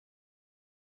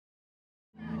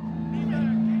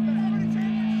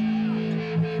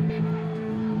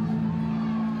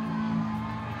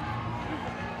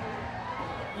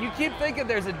keep thinking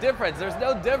there's a difference. There's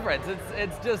no difference.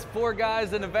 It's just four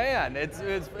guys in a van. It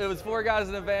was four guys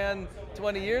in a van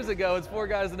 20 years ago. It's four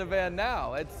guys in a van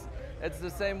now. It's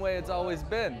the same way it's always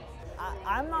been.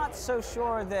 I'm not so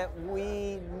sure that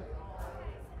we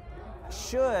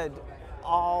should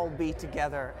all be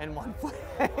together in one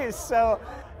place. So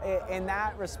in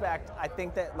that respect, I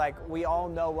think that like we all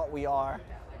know what we are,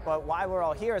 but why we're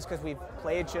all here is because we've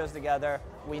played shows together.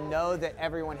 We know that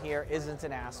everyone here isn't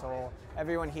an asshole.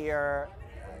 Everyone here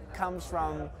comes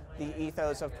from the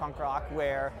ethos of punk rock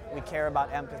where we care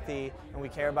about empathy and we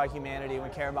care about humanity and we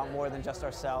care about more than just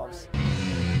ourselves.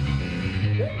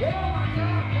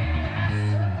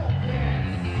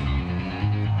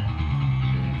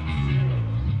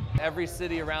 Every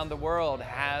city around the world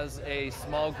has a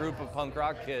small group of punk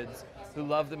rock kids who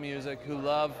love the music, who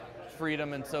love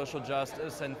freedom and social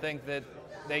justice, and think that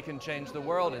they can change the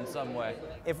world in some way.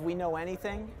 If we know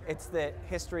anything, it's that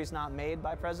history is not made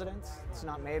by presidents. It's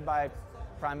not made by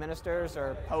prime ministers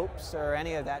or popes or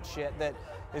any of that shit that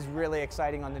is really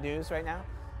exciting on the news right now.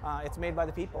 It's made by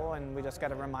the people, and we just got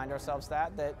to remind ourselves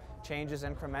that change is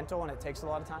incremental and it takes a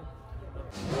lot of time.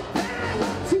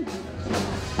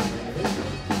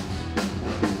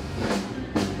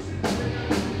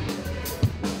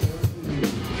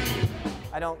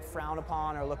 I don't frown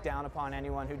upon or look down upon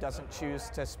anyone who doesn't choose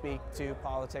to speak to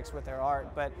politics with their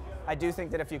art, but I do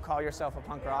think that if you call yourself a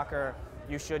punk rocker,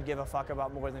 you should give a fuck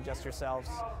about more than just yourselves.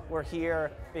 We're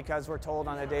here because we're told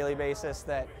on a daily basis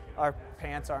that our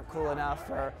pants aren't cool enough,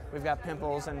 or we've got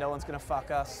pimples and no one's gonna fuck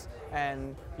us,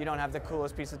 and you don't have the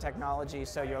coolest piece of technology,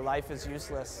 so your life is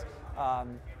useless.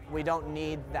 We don't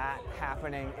need that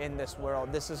happening in this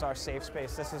world. This is our safe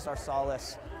space. This is our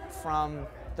solace from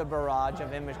the barrage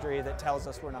of imagery that tells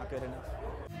us we're not good enough.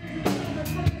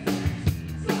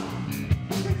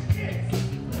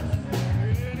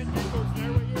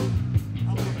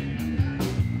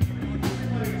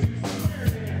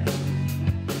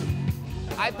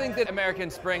 I think that American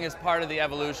Spring is part of the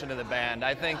evolution of the band.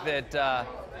 I think that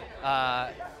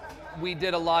we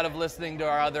did a lot of listening to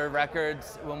our other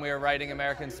records when we were writing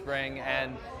American Spring,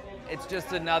 and it's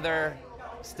just another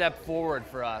step forward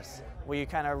for us. We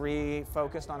kind of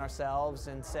refocused on ourselves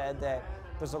and said that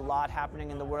there's a lot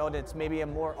happening in the world. It's maybe a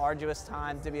more arduous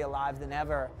time to be alive than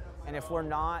ever. And if we're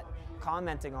not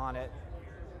commenting on it,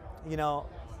 you know,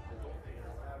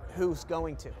 who's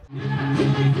going to? You're not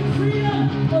killing for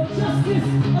freedom or justice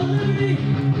or liberty.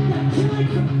 You're killing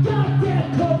for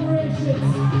goddamn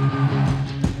corporations.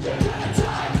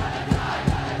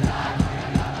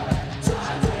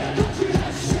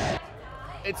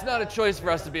 It's not a choice for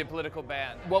us to be a political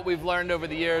band. What we've learned over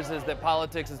the years is that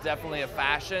politics is definitely a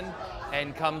fashion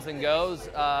and comes and goes.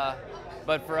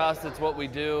 But for us, it's what we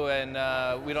do, and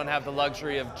we don't have the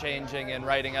luxury of changing and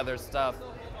writing other stuff.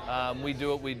 We do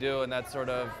what we do, and that's sort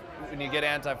of, when you get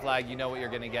Anti-Flag, you know what you're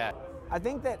going to get. I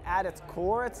think that at its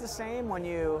core, it's the same when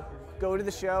you go to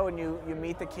the show and you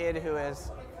meet the kid who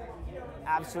is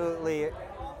absolutely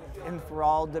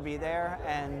enthralled to be there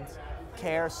and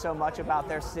cares so much about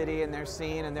their city and their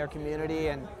scene and their community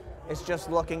and is just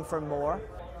looking for more.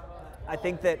 I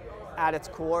think that at its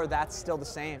core, that's still the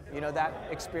same. You know, that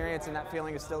experience and that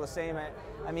feeling is still the same.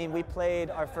 I mean, we played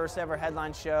our first ever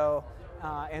headline show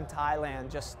in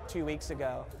Thailand just 2 weeks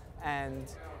ago,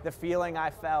 and the feeling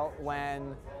I felt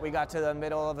when we got to the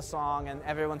middle of a song and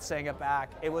everyone sang it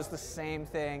back, it was the same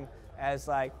thing as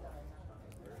like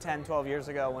 10, 12 years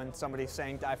ago when somebody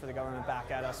sang Die for the Government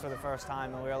back at us for the first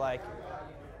time, and we were like,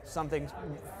 something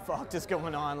fucked is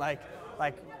going on. Like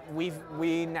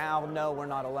we now know we're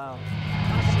not alone.